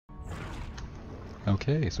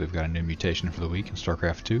Okay, so we've got a new mutation for the week in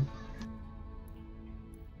StarCraft 2.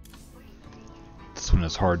 This one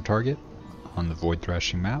is Hard Target on the Void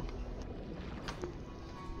Thrashing map.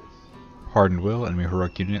 Hardened Will, enemy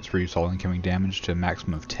heroic units reduce all incoming damage to a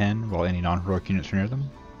maximum of 10 while any non-heroic units are near them.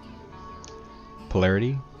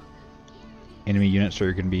 Polarity, enemy units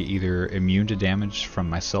are going to be either immune to damage from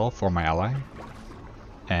myself or my ally.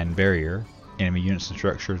 And Barrier, enemy units and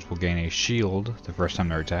structures will gain a shield the first time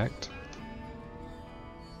they're attacked.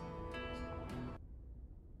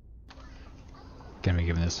 Gonna be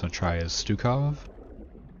giving this a try as Stukov.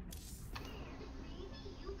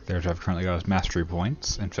 There's what I've currently got as mastery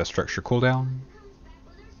points: Infrastructure cooldown,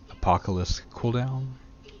 Apocalypse cooldown,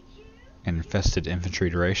 and Infested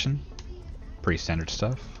Infantry duration. Pretty standard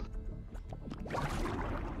stuff.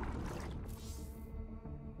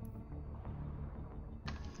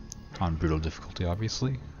 On brutal difficulty,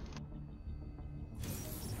 obviously.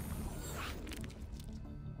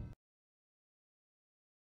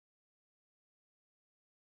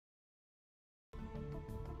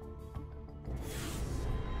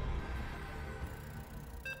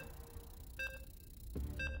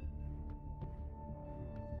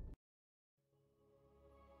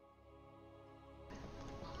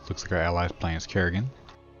 Looks like our allies playing as Kerrigan.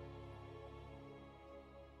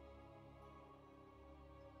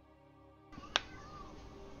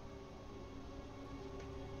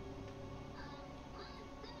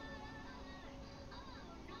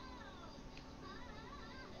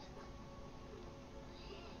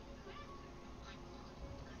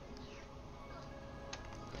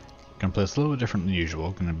 Gonna play this a little bit different than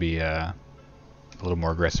usual. Gonna be a little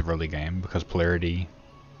more aggressive early game because Polarity.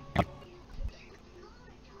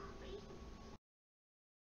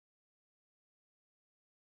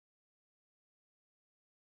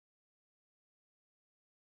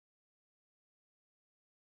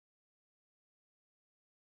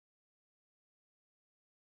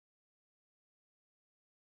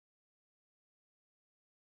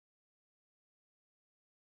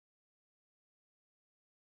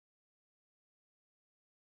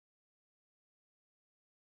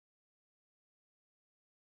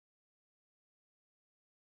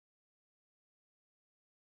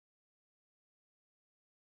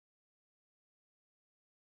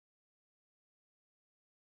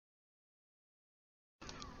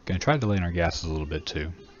 Gonna try delaying our gases a little bit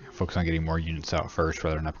too. Focus on getting more units out first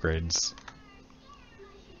rather than upgrades.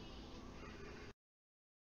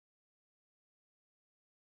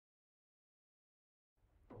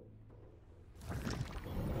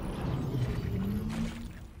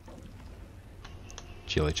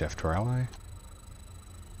 GLHF to our ally.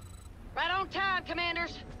 Right on time,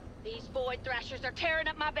 Commanders. These Void Thrashers are tearing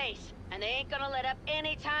up my base, and they ain't gonna let up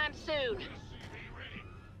anytime soon.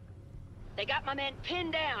 They got my men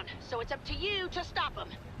pinned down, so it's up to you to stop them.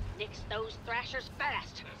 Nix those Thrashers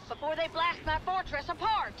fast, before they blast my fortress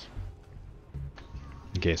apart.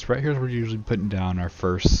 Okay, so right here is where we're usually putting down our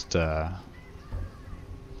first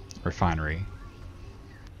refinery.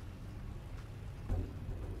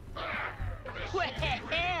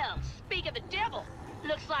 Well, speak of the devil.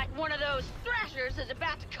 Looks like one of those Thrashers is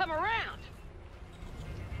about to come around.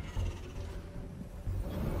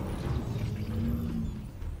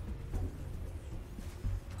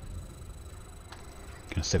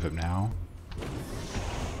 Gonna save up now.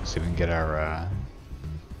 See if we can get our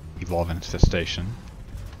Evolve Infestation.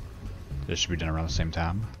 This should be done around the same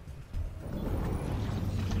time.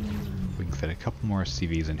 We can fit a couple more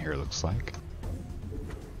CVs in here, it looks like.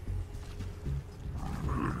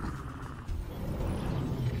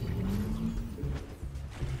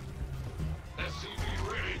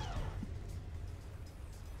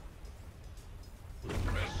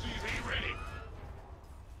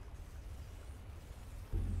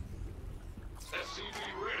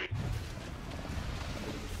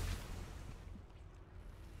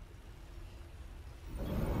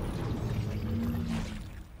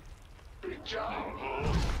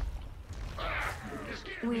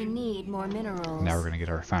 We need more minerals. Now we're going to get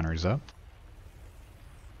our refineries up.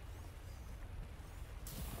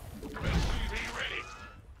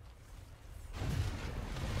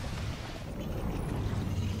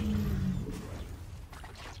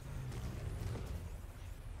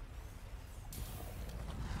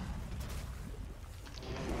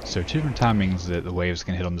 So two different timings that the waves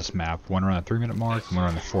can hit on this map. One around the 3-minute mark and one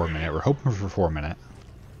around the 4-minute. We're hoping for 4-minute.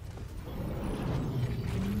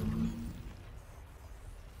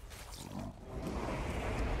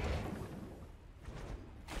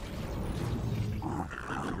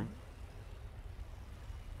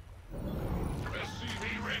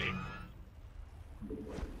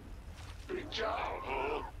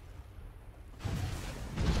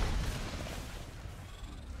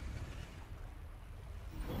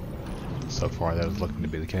 So far, that is looking to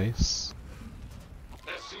be the case.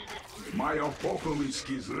 My apocalypse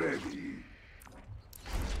is ready.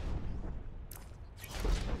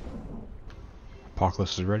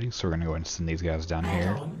 Apocalypse is ready, so we're gonna go ahead and send these guys down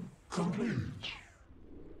here. Complete.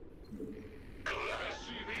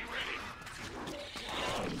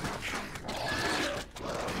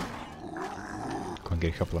 Go and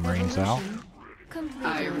get a couple of Marines out.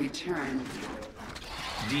 I return.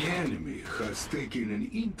 The enemy has taken an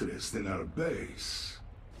interest in our base.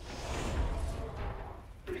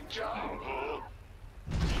 Big job, huh?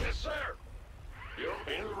 Yes, sir. You're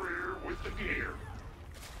in the rear with the gear.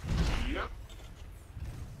 Yep.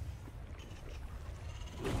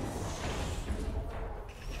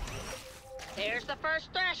 There's the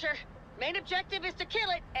first Thrasher. Main objective is to kill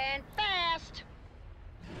it, and fast.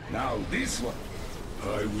 Now this one,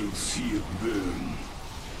 I will see it burn.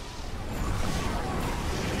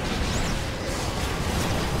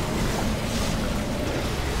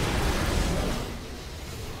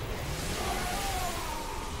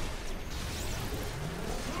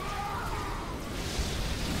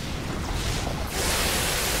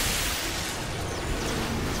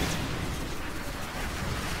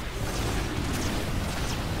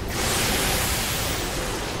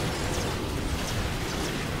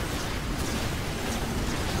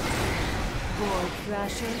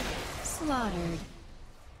 Thrasher slaughtered.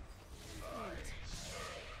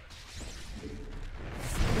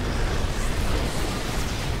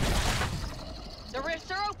 The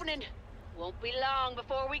rifts are opening. Won't be long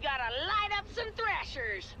before we gotta light up some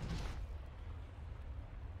Thrashers.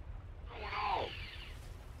 Going on?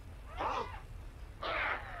 Huh?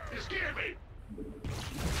 You scared me.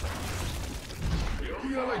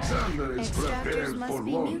 The Alexander is Extractors prepared must for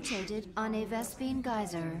be launch. mutated on a Vespine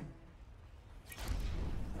geyser.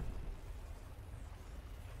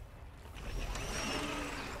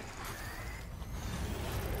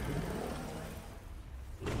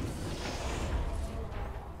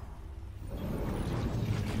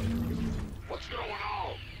 What's going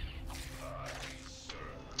on?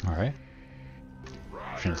 Alright.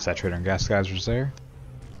 Trying to saturate our gas geysers there.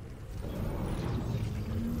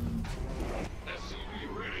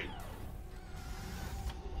 SCV ready.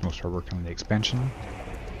 We'll start working on the expansion.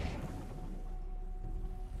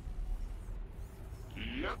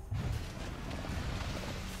 Yep.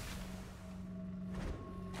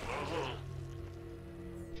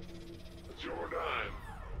 It's your dime.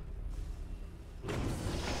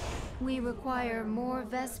 We require more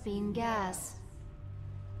Vespine gas.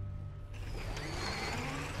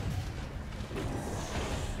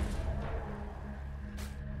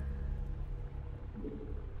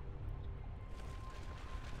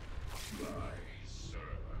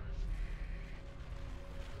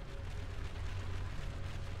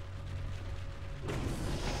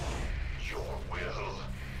 Your will.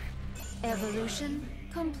 Evolution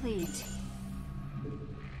complete.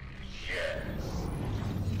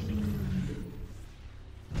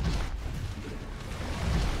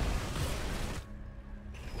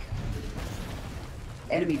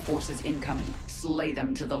 Enemy forces incoming. Slay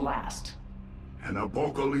them to the last. An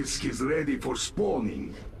apocalypse is ready for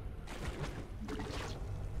spawning.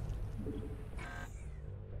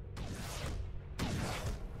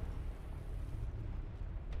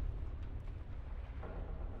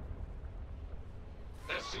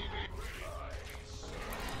 SCV ready.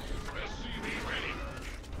 SCV ready.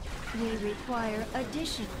 We require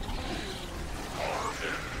addition.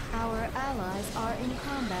 Our allies are in The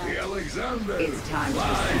combat. Alexander It's time to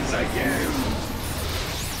flies again.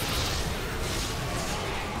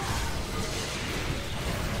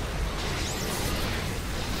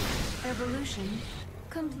 Evolution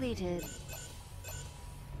completed.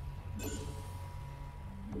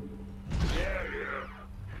 Yeah.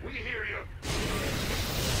 We hear you.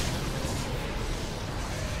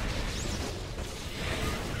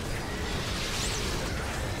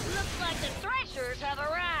 Looks like the Thrashers have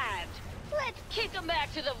arrived. Let's kick them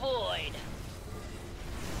back to the void.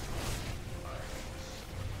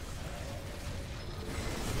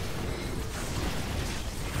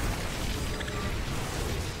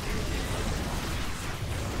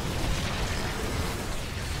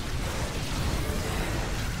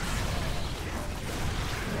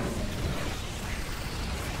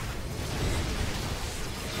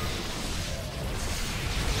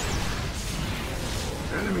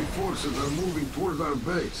 Enemy forces are moving toward our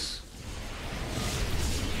base.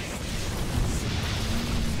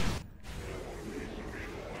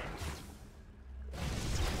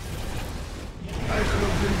 I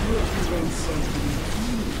have been working on something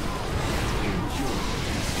new. Enjoy.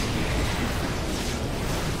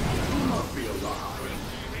 Do not be alarmed.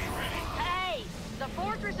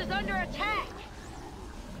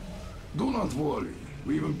 Don't worry.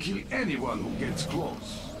 We will kill anyone who gets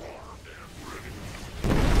close.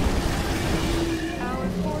 Our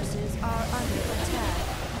forces are under attack.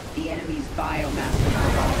 The enemy's biomass is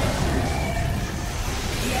corrupted.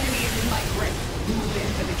 The enemy is in my grip. Move in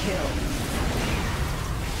for the kill.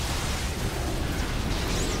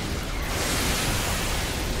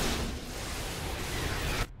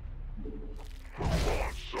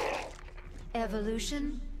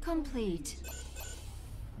 Evolution complete.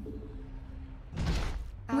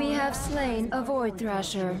 We have slain a Void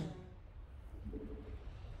Thrasher.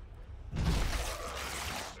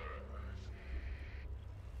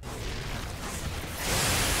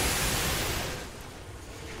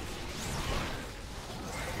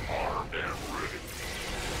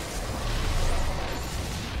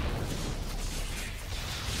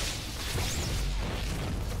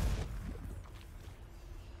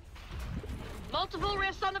 Multiple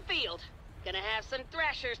rifts on the field. Gonna have some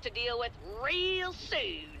thrashers to deal with real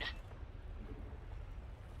soon.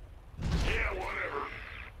 Yeah, whatever.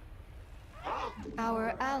 Huh?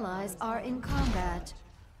 Our allies are in combat.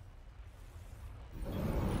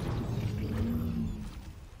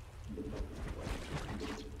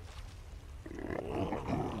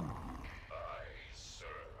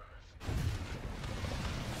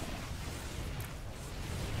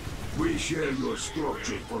 We share your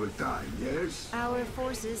structure for a time, yes? Our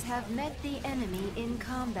forces have met the enemy in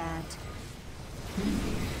combat.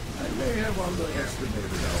 I may have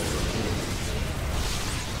underestimated our opponents.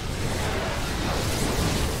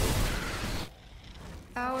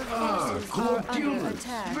 Our forces are under Cloak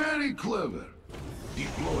attack. very clever.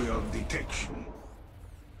 Deploy of detection.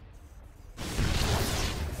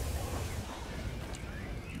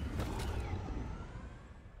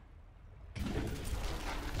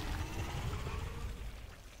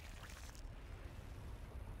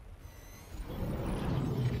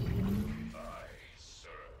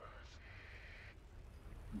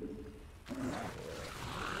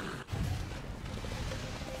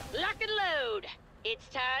 Lock and load. It's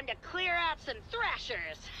time to clear out some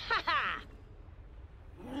thrashers. Ha ha!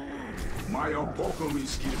 My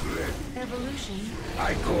apocalypse is ready. Evolution.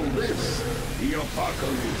 I call this the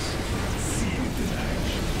apocalypse. See it in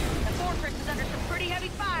action. The fortress is under some pretty heavy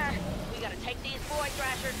fire. We gotta take these Void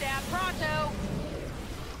Thrashers down pronto.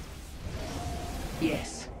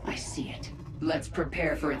 Yes, I see it. Let's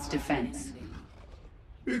prepare for its defense.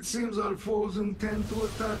 It seems our foes intend to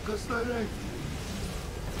attack us directly.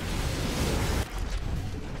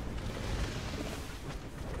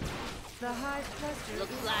 The Hive cluster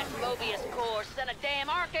Looks is like Mobius Corps sent a damn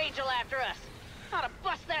Archangel after us. Ought to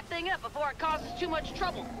bust that thing up before it causes too much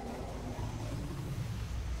trouble.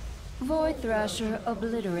 Void Thrasher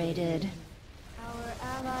obliterated. Our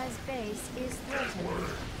allies' base is threatened.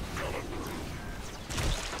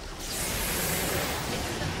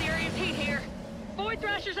 Some serious heat here. Void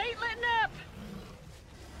Thrashers ain't letting up.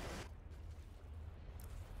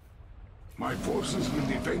 My forces will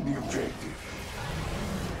defend the objective.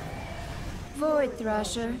 Void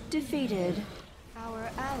Thrasher defeated.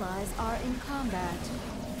 Our allies are in combat.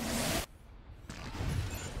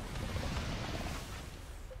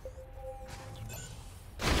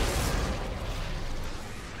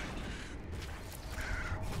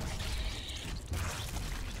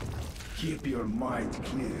 Keep your mind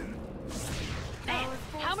clear. Man,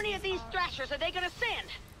 how many of these Thrashers are they gonna send?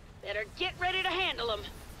 Better get ready to handle them.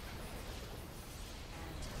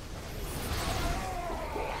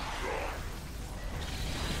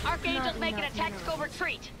 Archangel's making a tactical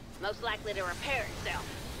retreat. Most likely to repair itself.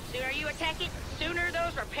 Sooner you attack it, sooner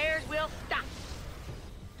those repairs will stop.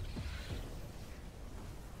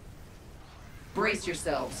 Brace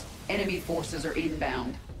yourselves. Enemy forces are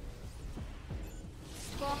inbound.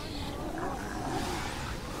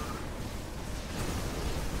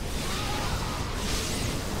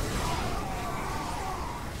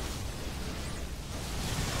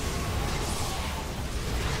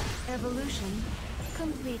 Evolution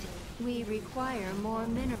completed. We require more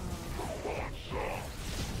minerals.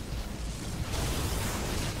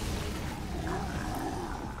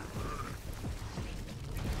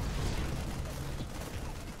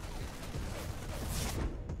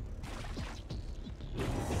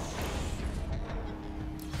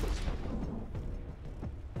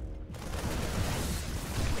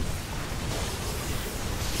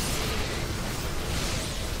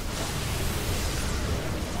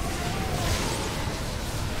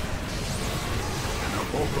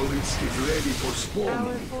 Apocalypse is ready for Our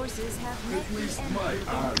spawning. forces have met At least the my enemy.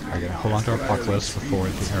 army. I gotta hold on to our Apocalypse before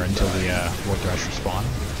or until the Void Thrasher spawn.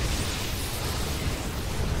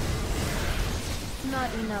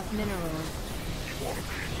 Not enough minerals.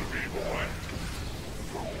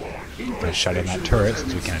 Let's shut in that turret so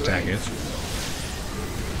we can attack it.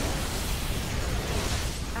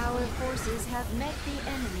 Our forces have met the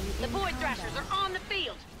enemy The in Void combat. Thrashers are on the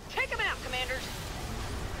field. Take them out, commanders.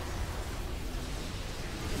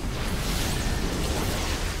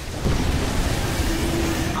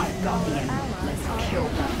 I've got the enemy. Allies Let's are kill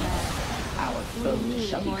in them. combat. Our foes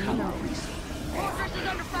shall more become our numbers. resource. Fortress is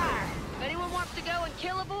under fire. If anyone wants to go and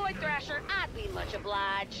kill a Void Thrasher, I'd be much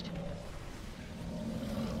obliged.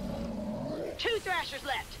 2 Thrashers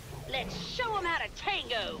left. Let's show them how to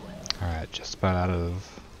tango. Alright, just about out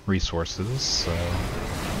of resources, so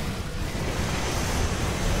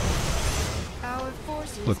Our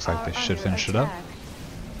forces looks like are they should under finish it up. attack.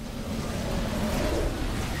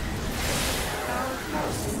 Our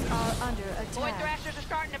forces are under Void attack. Thrashers are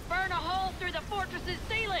starting to burn a hole through the fortress's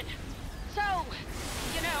ceiling. So,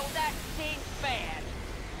 you know, that seems bad.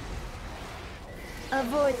 A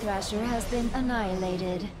Void Thrasher has been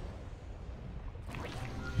annihilated.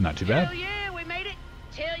 Not too bad. Hell yeah, we made it.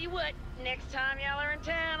 Tell you what, next time y'all are in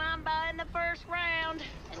town, I'm buying the first round.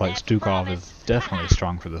 And Like that's a Stukov promise. is definitely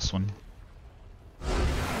strong for this one.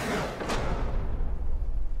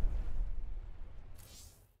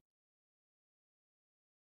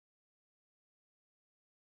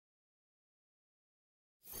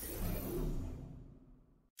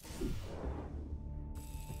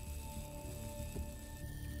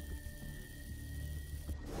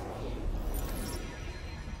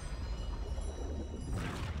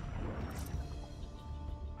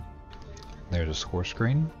 There's a score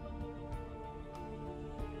screen.